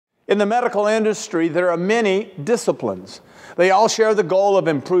In the medical industry, there are many disciplines. They all share the goal of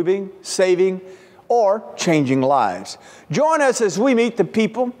improving, saving, or changing lives. Join us as we meet the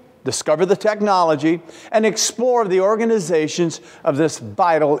people, discover the technology, and explore the organizations of this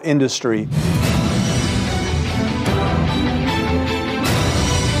vital industry.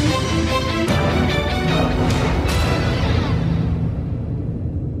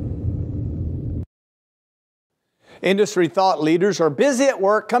 Industry thought leaders are busy at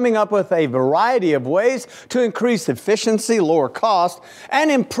work coming up with a variety of ways to increase efficiency, lower cost, and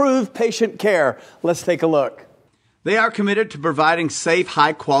improve patient care. Let's take a look. They are committed to providing safe,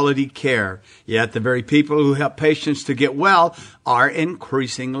 high-quality care. Yet the very people who help patients to get well are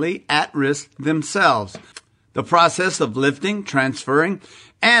increasingly at risk themselves. The process of lifting, transferring,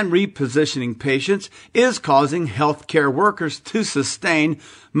 and repositioning patients is causing healthcare workers to sustain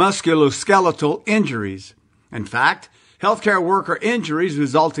musculoskeletal injuries. In fact, healthcare worker injuries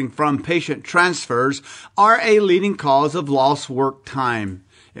resulting from patient transfers are a leading cause of lost work time,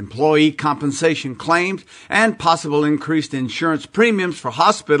 employee compensation claims, and possible increased insurance premiums for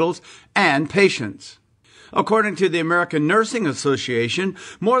hospitals and patients. According to the American Nursing Association,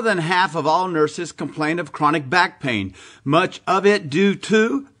 more than half of all nurses complain of chronic back pain, much of it due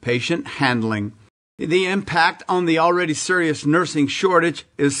to patient handling. The impact on the already serious nursing shortage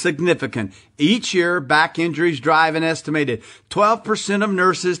is significant. Each year, back injuries drive an estimated 12% of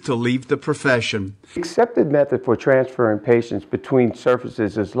nurses to leave the profession. The accepted method for transferring patients between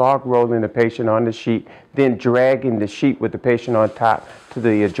surfaces is log rolling the patient on the sheet, then dragging the sheet with the patient on top to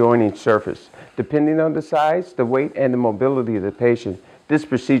the adjoining surface. Depending on the size, the weight, and the mobility of the patient, this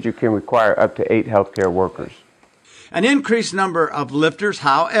procedure can require up to 8 healthcare workers. An increased number of lifters,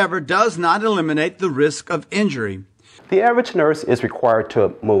 however, does not eliminate the risk of injury. The average nurse is required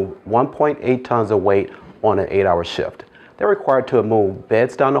to move 1.8 tons of weight on an 8-hour shift. They're required to move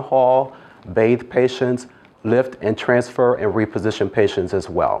beds down the hall, bathe patients, lift and transfer and reposition patients as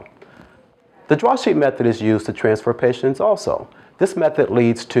well. The draw sheet method is used to transfer patients also. This method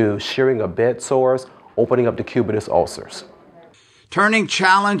leads to shearing of bed sores, opening up decubitus ulcers. Turning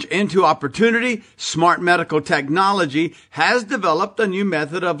challenge into opportunity, smart medical technology has developed a new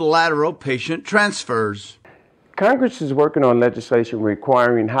method of lateral patient transfers. Congress is working on legislation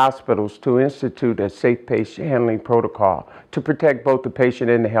requiring hospitals to institute a safe patient handling protocol to protect both the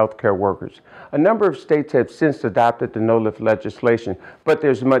patient and the healthcare workers. A number of states have since adopted the no-lift legislation, but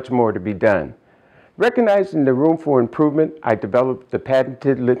there's much more to be done. Recognizing the room for improvement, I developed the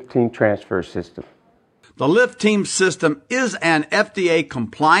patented Lift Team Transfer System. The Lift Team system is an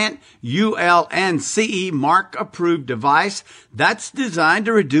FDA-compliant UL and CE mark-approved device that's designed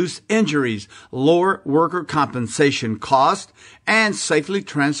to reduce injuries, lower worker compensation costs, and safely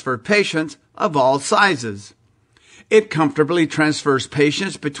transfer patients of all sizes. It comfortably transfers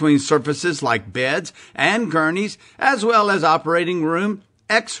patients between surfaces like beds and gurneys, as well as operating room,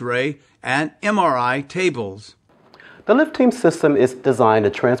 X-ray, and MRI tables. The Lift Team system is designed to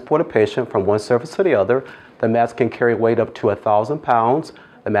transport a patient from one surface to the other. The mats can carry weight up to 1,000 pounds.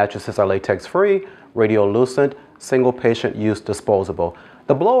 The mattresses are latex-free, radiolucent, single patient use disposable.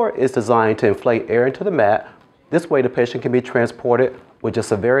 The blower is designed to inflate air into the mat. This way the patient can be transported with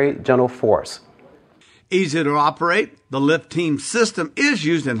just a very gentle force. Easy to operate, the Lift Team system is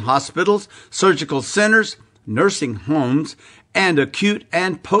used in hospitals, surgical centers, nursing homes, and acute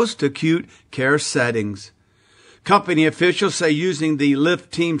and post-acute care settings. Company officials say using the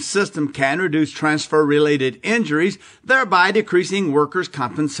Lift Team system can reduce transfer-related injuries, thereby decreasing workers'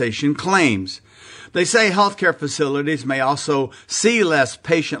 compensation claims. They say healthcare facilities may also see less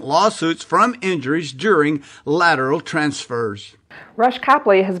patient lawsuits from injuries during lateral transfers. Rush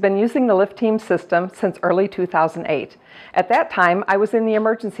Copley has been using the Lift Team system since early 2008. At that time, I was in the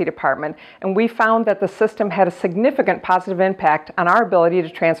emergency department, and we found that the system had a significant positive impact on our ability to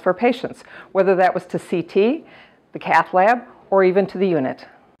transfer patients, whether that was to CT, the cath lab, or even to the unit.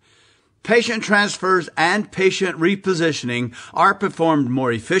 Patient transfers and patient repositioning are performed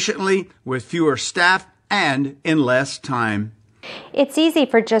more efficiently with fewer staff and in less time. It's easy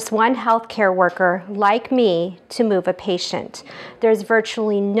for just one healthcare worker like me to move a patient. There's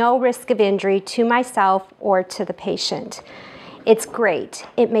virtually no risk of injury to myself or to the patient. It's great.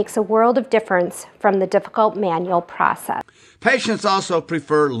 It makes a world of difference from the difficult manual process. Patients also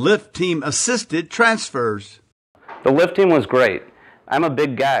prefer Lift Team assisted transfers. The Lift Team was great. I'm a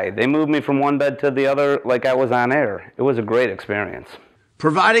big guy. They moved me from one bed to the other like I was on air. It was a great experience.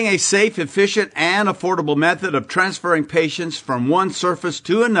 Providing a safe, efficient, and affordable method of transferring patients from one surface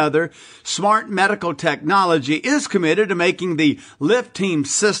to another, Smart Medical Technology is committed to making the Lift Team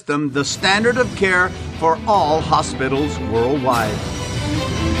system the standard of care for all hospitals worldwide.